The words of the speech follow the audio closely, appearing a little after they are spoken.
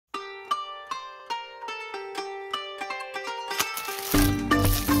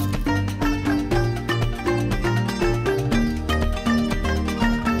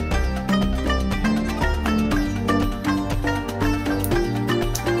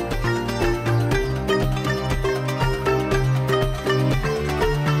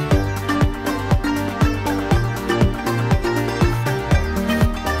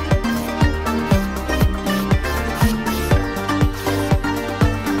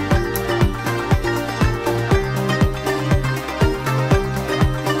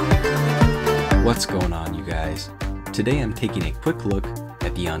Today I'm taking a quick look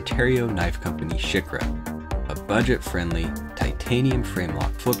at the Ontario knife company Shikra, a budget-friendly titanium frame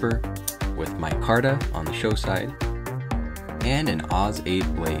lock flipper with micarta on the show side and an Oz 8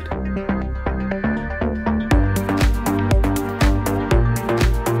 blade.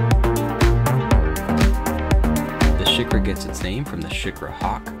 The Shikra gets its name from the Shikra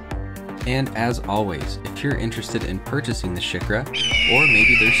hawk. And as always, if you're interested in purchasing the Shikra, or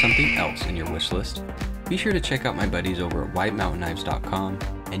maybe there's something else in your wish list, be sure to check out my buddies over at whitemountainKnives.com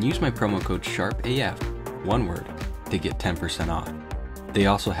and use my promo code SHARPAF, one word, to get 10% off. They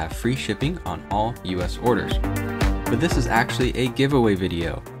also have free shipping on all US orders. But this is actually a giveaway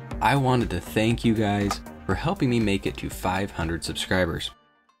video. I wanted to thank you guys for helping me make it to 500 subscribers.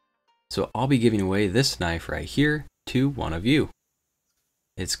 So I'll be giving away this knife right here to one of you.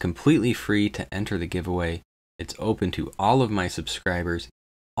 It's completely free to enter the giveaway. It's open to all of my subscribers.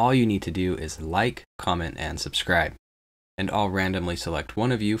 All you need to do is like, comment, and subscribe. And I'll randomly select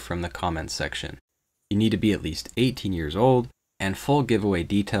one of you from the comments section. You need to be at least 18 years old, and full giveaway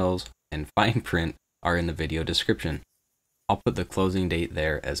details and fine print are in the video description. I'll put the closing date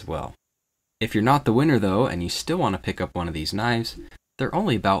there as well. If you're not the winner though, and you still want to pick up one of these knives, they're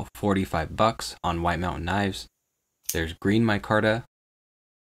only about 45 bucks on White Mountain Knives. There's green micarta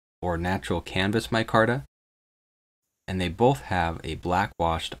or natural canvas micarta, and they both have a black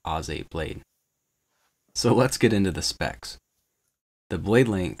washed Oz 8 blade. So let's get into the specs. The blade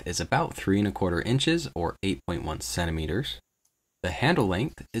length is about 3 1/4 inches or 8.1 centimeters. The handle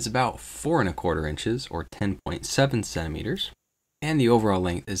length is about 4 1/4 inches or 10.7 centimeters. And the overall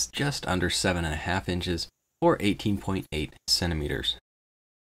length is just under 7.5 inches or 18.8 centimeters.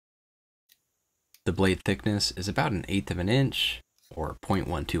 The blade thickness is about 1/8 of an inch or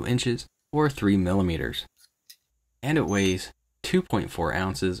 0.12 inches or 3 millimeters. And it weighs 2.4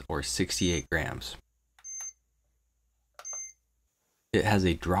 ounces or 68 grams. It has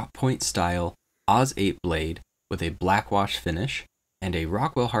a drop point style Oz 8 blade with a black wash finish and a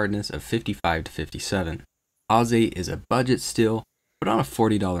Rockwell hardness of 55 to 57. Oz 8 is a budget steel, but on a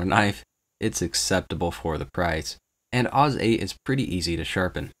 $40 knife, it's acceptable for the price, and Oz 8 is pretty easy to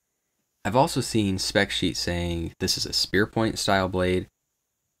sharpen. I've also seen spec sheets saying this is a spear point style blade,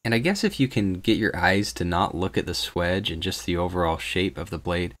 and I guess if you can get your eyes to not look at the swedge and just the overall shape of the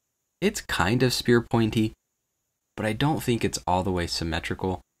blade, it's kind of spear pointy, but I don't think it's all the way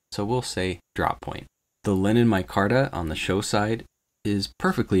symmetrical, so we'll say drop point. The linen micarta on the show side is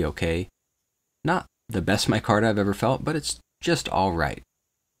perfectly okay. Not the best micarta I've ever felt, but it's just all right.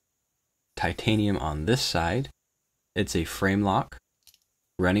 Titanium on this side. It's a frame lock,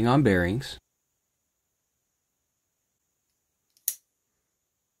 running on bearings.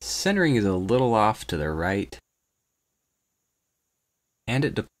 Centering is a little off to the right, and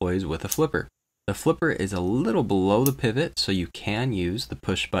it deploys with a flipper. The flipper is a little below the pivot, so you can use the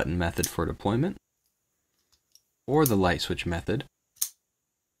push button method for deployment, or the light switch method.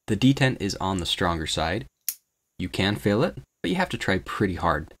 The detent is on the stronger side. You can fail it, but you have to try pretty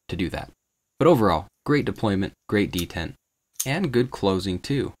hard to do that. But overall, great deployment, great detent, and good closing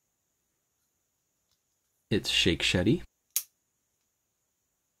too. It's shake shutty.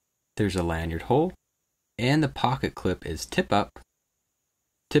 There's a lanyard hole, and the pocket clip is tip up,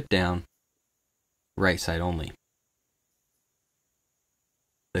 tip down, right side only.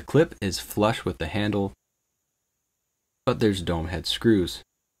 The clip is flush with the handle, but there's dome head screws.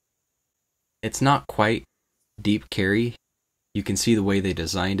 It's not quite deep carry. You can see the way they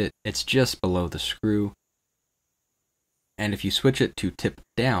designed it. It's just below the screw. And if you switch it to tip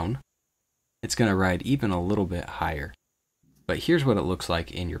down, it's going to ride even a little bit higher. But here's what it looks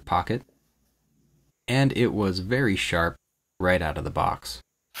like in your pocket. And it was very sharp right out of the box.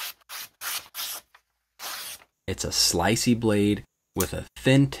 It's a slicey blade with a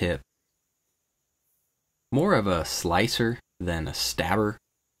thin tip. More of a slicer than a stabber.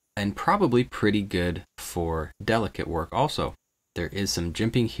 And probably pretty good for delicate work also. There is some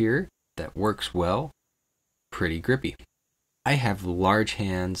jimping here that works well. Pretty grippy. I have large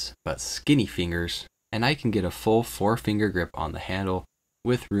hands but skinny fingers, and I can get a full 4-finger grip on the handle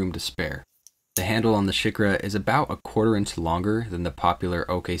with room to spare. The handle on the Shikra is about 1/4 inch longer than the popular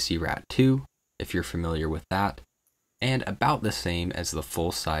OKC Rat 2, if you're familiar with that, and about the same as the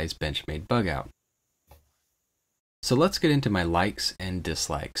full-size Benchmade bug out. So let's get into my likes and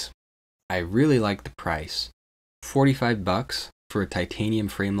dislikes. I really like the price. 45 bucks for a titanium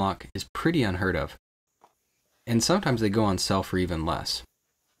frame lock is pretty unheard of. And sometimes they go on sale for even less.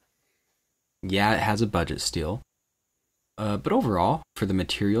 Yeah, it has a budget steel. But overall, for the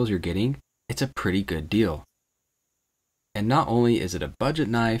materials you're getting, it's a pretty good deal. And not only is it a budget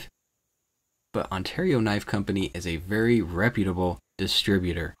knife, but Ontario Knife Company is a very reputable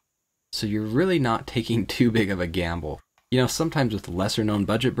distributor, so you're really not taking too big of a gamble. You know, sometimes with lesser known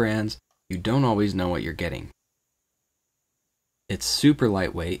budget brands, you don't always know what you're getting. It's super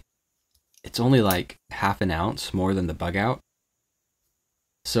lightweight. It's only like half an ounce more than the Bug Out.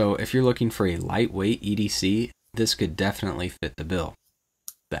 So if you're looking for a lightweight EDC, this could definitely fit the bill.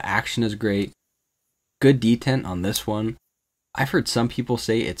 The action is great. Good detent on this one. I've heard some people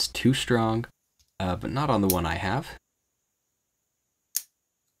say it's too strong, but not on the one I have.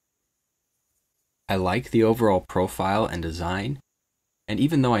 I like the overall profile and design, and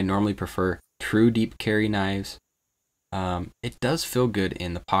even though I normally prefer true deep carry knives, it does feel good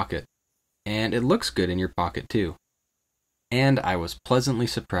in the pocket, and it looks good in your pocket too. And I was pleasantly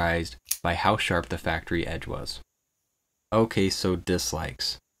surprised by how sharp the factory edge was. Okay, so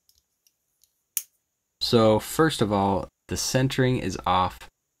dislikes. So first of all, the centering is off.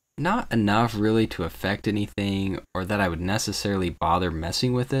 Not enough really to affect anything or that I would necessarily bother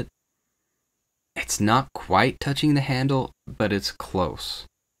messing with it. It's not quite touching the handle, but it's close.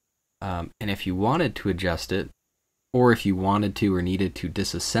 And if you wanted to adjust it, or if you wanted to or needed to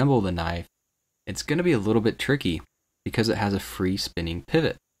disassemble the knife, it's going to be a little bit tricky because it has a free spinning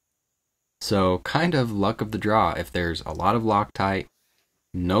pivot. So kind of luck of the draw if there's a lot of Loctite,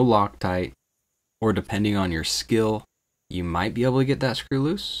 no Loctite, or depending on your skill, you might be able to get that screw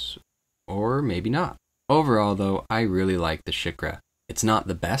loose, or maybe not. Overall though, I really like the Shikra. It's not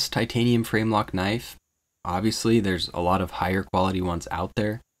the best titanium frame lock knife. Obviously, there's a lot of higher quality ones out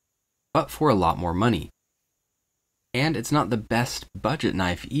there, but for a lot more money. And it's not the best budget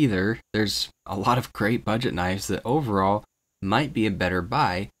knife either. There's a lot of great budget knives that overall might be a better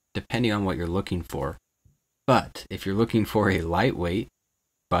buy depending on what you're looking for. But if you're looking for a lightweight,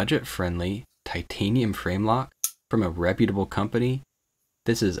 budget-friendly titanium frame lock from a reputable company,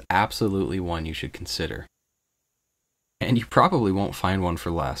 this is absolutely one you should consider. And you probably won't find one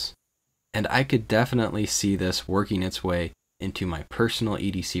for less. And I could definitely see this working its way into my personal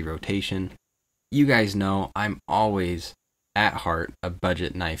EDC rotation. You guys know I'm always, at heart, a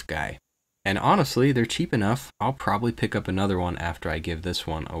budget knife guy. And honestly, they're cheap enough, I'll probably pick up another one after I give this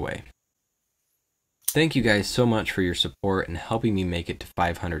one away. Thank you guys so much for your support and helping me make it to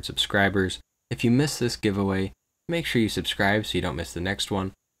 500 subscribers. If you missed this giveaway, make sure you subscribe so you don't miss the next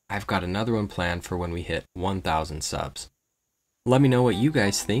one. I've got another one planned for when we hit 1,000 subs. Let me know what you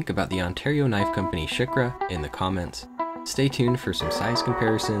guys think about the Ontario Knife Company Shikra in the comments. Stay tuned for some size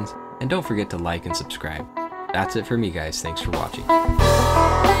comparisons, and don't forget to like and subscribe. That's it for me guys, thanks for watching.